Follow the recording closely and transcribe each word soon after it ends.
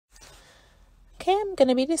I'm going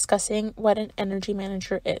to be discussing what an energy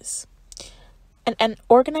manager is. An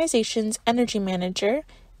organization's energy manager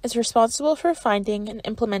is responsible for finding and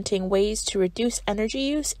implementing ways to reduce energy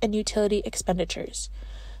use and utility expenditures,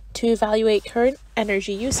 to evaluate current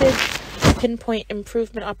energy usage, pinpoint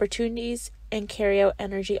improvement opportunities, and carry out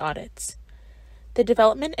energy audits. The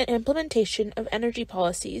development and implementation of energy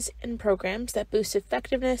policies and programs that boost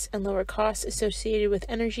effectiveness and lower costs associated with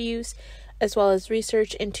energy use, as well as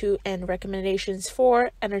research into and recommendations for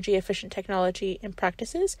energy-efficient technology and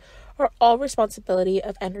practices, are all responsibility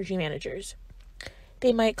of energy managers.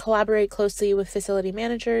 They might collaborate closely with facility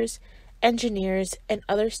managers, engineers, and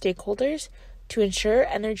other stakeholders to ensure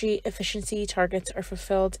energy efficiency targets are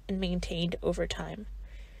fulfilled and maintained over time.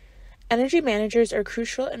 Energy managers are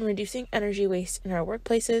crucial in reducing energy waste in our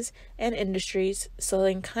workplaces and industries,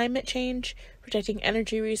 slowing climate change, protecting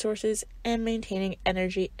energy resources, and maintaining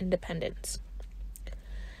energy independence.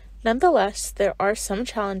 Nonetheless, there are some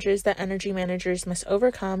challenges that energy managers must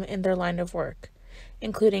overcome in their line of work,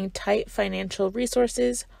 including tight financial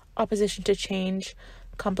resources, opposition to change,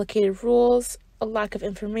 complicated rules, a lack of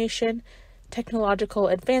information, technological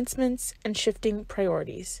advancements, and shifting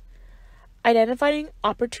priorities. Identifying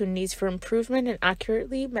opportunities for improvement and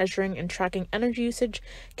accurately measuring and tracking energy usage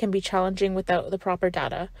can be challenging without the proper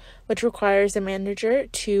data, which requires a manager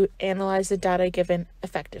to analyze the data given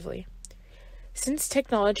effectively. Since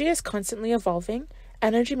technology is constantly evolving,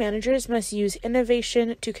 energy managers must use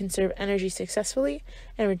innovation to conserve energy successfully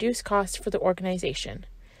and reduce costs for the organization.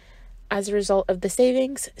 As a result of the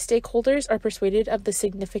savings, stakeholders are persuaded of the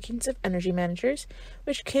significance of energy managers,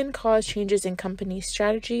 which can cause changes in company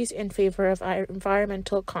strategies in favor of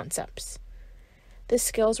environmental concepts. The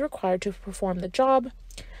skills required to perform the job.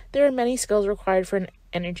 There are many skills required for an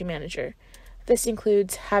energy manager. This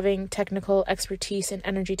includes having technical expertise in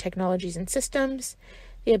energy technologies and systems,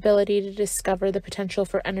 the ability to discover the potential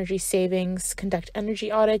for energy savings, conduct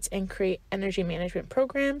energy audits, and create energy management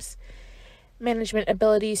programs, management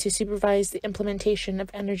abilities to supervise the implementation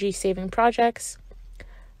of energy-saving projects,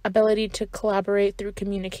 ability to collaborate through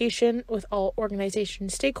communication with all organization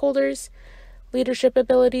stakeholders, leadership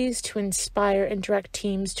abilities to inspire and direct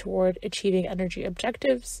teams toward achieving energy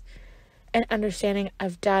objectives, an understanding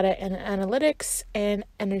of data and analytics and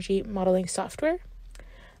energy modeling software,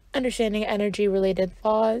 understanding energy-related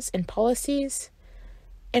laws and policies,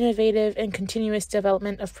 innovative and continuous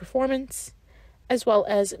development of performance, as well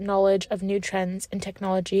as knowledge of new trends in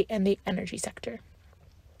technology and the energy sector.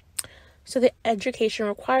 So the education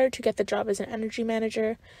required to get the job as an energy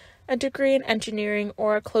manager, a degree in engineering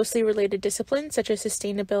or a closely related discipline such as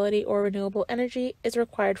sustainability or renewable energy is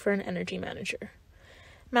required for an energy manager.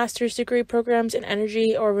 Master's degree programs in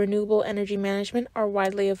energy or renewable energy management are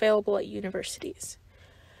widely available at universities.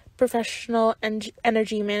 Professional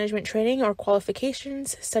energy management training or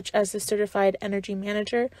qualifications such as the Certified Energy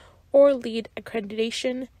Manager or LEED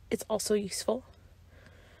accreditation is also useful.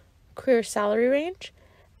 Career salary range.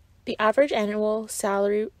 The average annual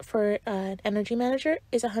salary for an energy manager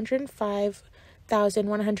is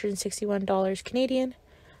 $105,161 Canadian.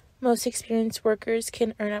 Most experienced workers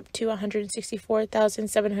can earn up to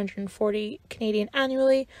 $164,740 Canadian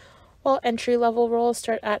annually, while entry-level roles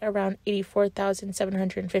start at around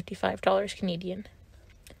 $84,755 Canadian.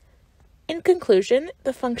 In conclusion,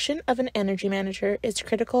 the function of an energy manager is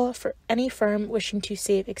critical for any firm wishing to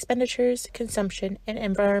save expenditures, consumption, and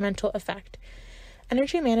environmental effect.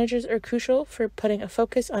 Energy managers are crucial for putting a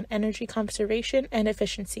focus on energy conservation and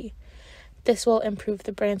efficiency. This will improve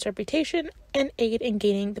the brand's reputation and aid in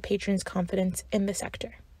gaining the patrons' confidence in the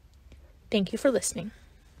sector. Thank you for listening.